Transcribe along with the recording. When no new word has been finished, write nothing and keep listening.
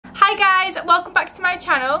Hi guys, welcome back to my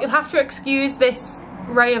channel. You'll have to excuse this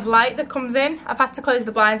ray of light that comes in. I've had to close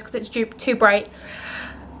the blinds because it's too bright.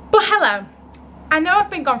 But hello. I know I've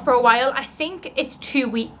been gone for a while. I think it's 2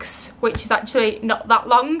 weeks, which is actually not that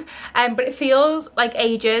long, but it feels like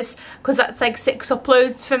ages because that's like 6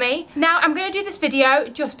 uploads for me. Now I'm going to do this video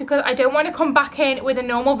just because I don't want to come back in with a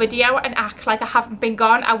normal video and act like I haven't been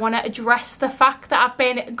gone. I want to address the fact that I've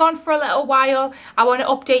been gone for a little while. I want to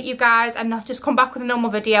update you guys and not just come back with a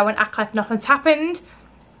normal video and act like nothing's happened.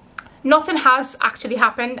 Nothing has actually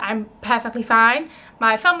happened. I'm perfectly fine.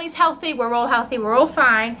 My family's healthy, we're all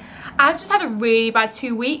fine. I've just had a really bad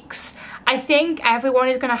 2 weeks. I think everyone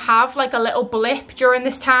is going to have like a little blip during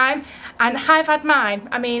this time, and I've had mine.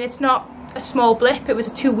 I mean, it's not a small blip, it was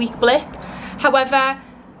a 2-week blip. However,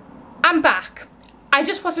 I'm back. I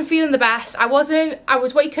just wasn't feeling the best. I was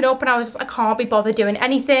waking up and I was just, I can't be bothered doing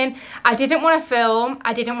anything. I didn't want to film,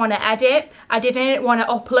 I didn't want to edit, I didn't want to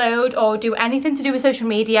upload or do anything to do with social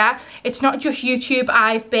media. It's not just YouTube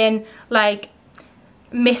I've been like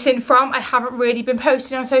missing from. I haven't really been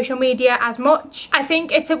posting on social media as much. I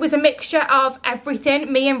think it was a mixture of everything.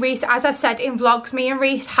 Me and Reese, as I've said in vlogs, me and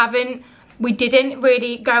Reese we didn't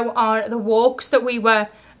really go on the walks that we were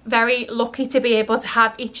very lucky to be able to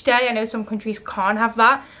have each day. I know some countries can't have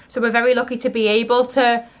that, so we're very lucky to be able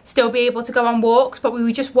to still be able to go on walks, but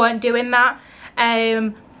we just weren't doing that.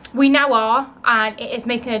 We now are, and it is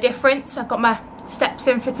making a difference. I've got my steps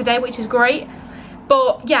in for today, which is great.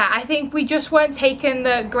 But yeah, I think we just weren't taking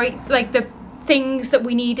the the things that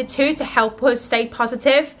we needed to help us stay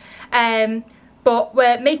positive. But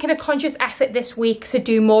we're making a conscious effort this week to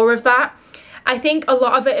do more of that. I think a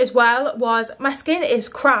lot of it as well was my skin is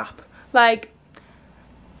crap. Like,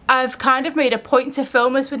 I've kind of made a point to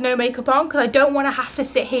film this with no makeup on because I don't want to have to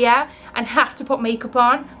sit here and have to put makeup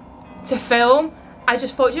on to film. I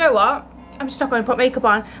just thought, you know what, I'm just not going to put makeup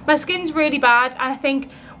on. My skin's really bad, and I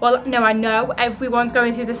think, well, no, I know everyone's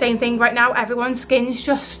going through the same thing right now. Everyone's skin's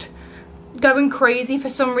just going crazy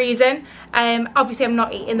for some reason. Obviously I'm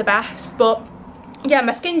not eating the best, but yeah,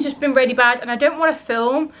 my skin's just been really bad, and I don't want to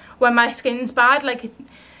film when my skin's bad. Like,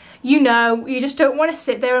 you know, you just don't want to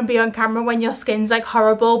sit there and be on camera when your skin's like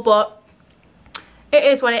horrible, but it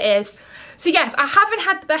is what it is. So yes, I haven't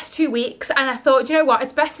had the best 2 weeks, and I thought, you know what,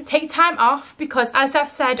 it's best to take time off because, as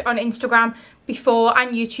I've said on Instagram before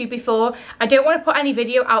and YouTube before, I don't want to put any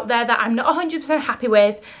video out there that I'm not 100% happy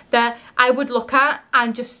with, that I would look at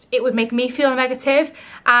and just, it would make me feel negative,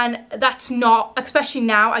 and that's not, especially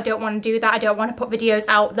now, I don't want to do that. I don't want to put videos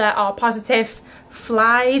out that are positive.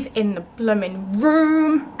 Flies in the blooming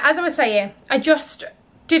room. As I was saying, I just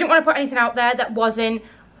didn't want to put anything out there that wasn't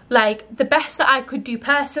like the best that I could do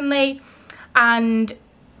personally and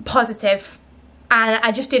positive, and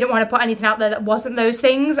I just didn't want to put anything out there that wasn't those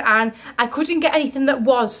things, and I couldn't get anything that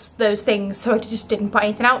was those things, so I just didn't put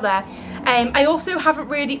anything out there. I also haven't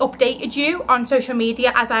really updated you on social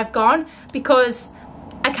media as I've gone, because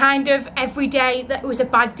I kind of, every day that it was a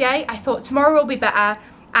bad day, I thought tomorrow will be better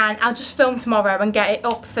and I'll just film tomorrow and get it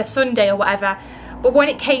up for Sunday or whatever. But when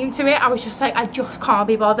it came to it, I was just like, I just can't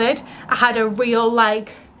be bothered. I had a real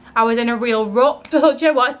I was in a real rut. So I thought, you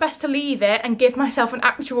know what, it's best to leave it and give myself an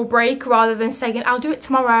actual break rather than saying I'll do it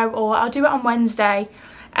tomorrow or I'll do it on Wednesday.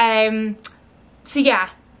 So yeah,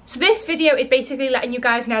 so this video is basically letting you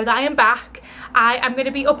guys know that I am back. I am going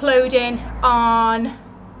to be uploading on,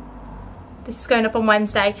 this is going up on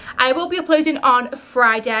Wednesday. I will be uploading on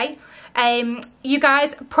Friday. You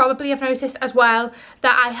guys probably have noticed as well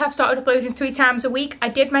that I have started uploading 3 times a week. I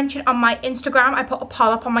did mention on my Instagram, I put a poll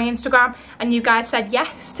up on my Instagram, and you guys said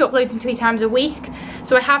yes to uploading 3 times a week.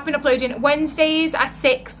 So I have been uploading Wednesdays at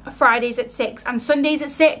 6, Fridays at 6, and Sundays at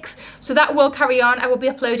 6. So that will carry on. I will be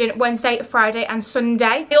uploading Wednesday, Friday and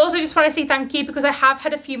Sunday. I also just want to say thank you because I have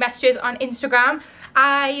had a few messages on Instagram.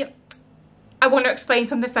 I want to explain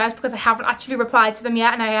something first because I haven't actually replied to them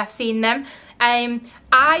yet, and I have seen them.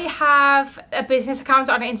 I have a business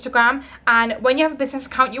account on Instagram, and when you have a business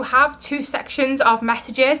account, you have 2 sections of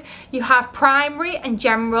messages. You have primary and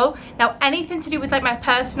general. Now, anything to do with like my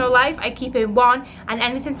personal life, I keep in one, and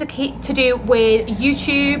anything to do with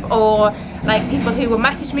YouTube or like people who will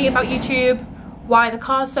message me about YouTube, why the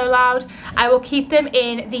car's so loud, I will keep them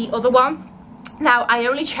in the other one. Now, I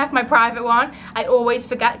only check my private one. I always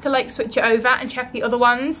forget to like switch it over and check the other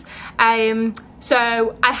ones.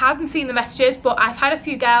 So I haven't seen the messages, but I've had a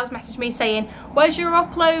few girls message me saying, where's your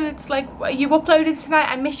uploads? Like, are you uploading tonight?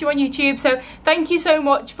 I miss you on YouTube. So thank you so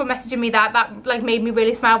much for messaging me that. That like made me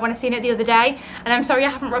really smile when I seen it the other day. And I'm sorry I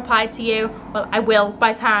haven't replied to you. Well, I will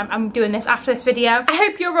by the time I'm doing this after this video. I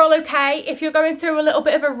hope you're all okay. If you're going through a little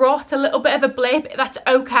bit of a rut, a little bit of a blip, that's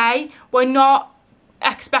okay. We're not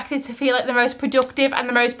expected to feel like the most productive and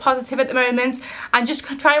the most positive at the moment, and just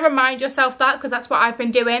try and remind yourself that, because that's what I've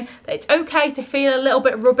been doing, that it's okay to feel a little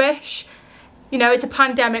bit rubbish. You know, it's a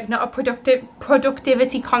pandemic, not a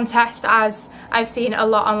productivity contest, as I've seen a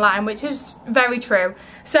lot online, which is very true.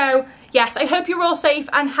 So yes, I hope you're all safe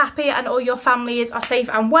and happy and all your families are safe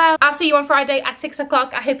and well. I'll see you on Friday at 6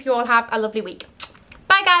 o'clock. I hope you all have a lovely week.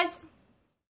 Bye guys.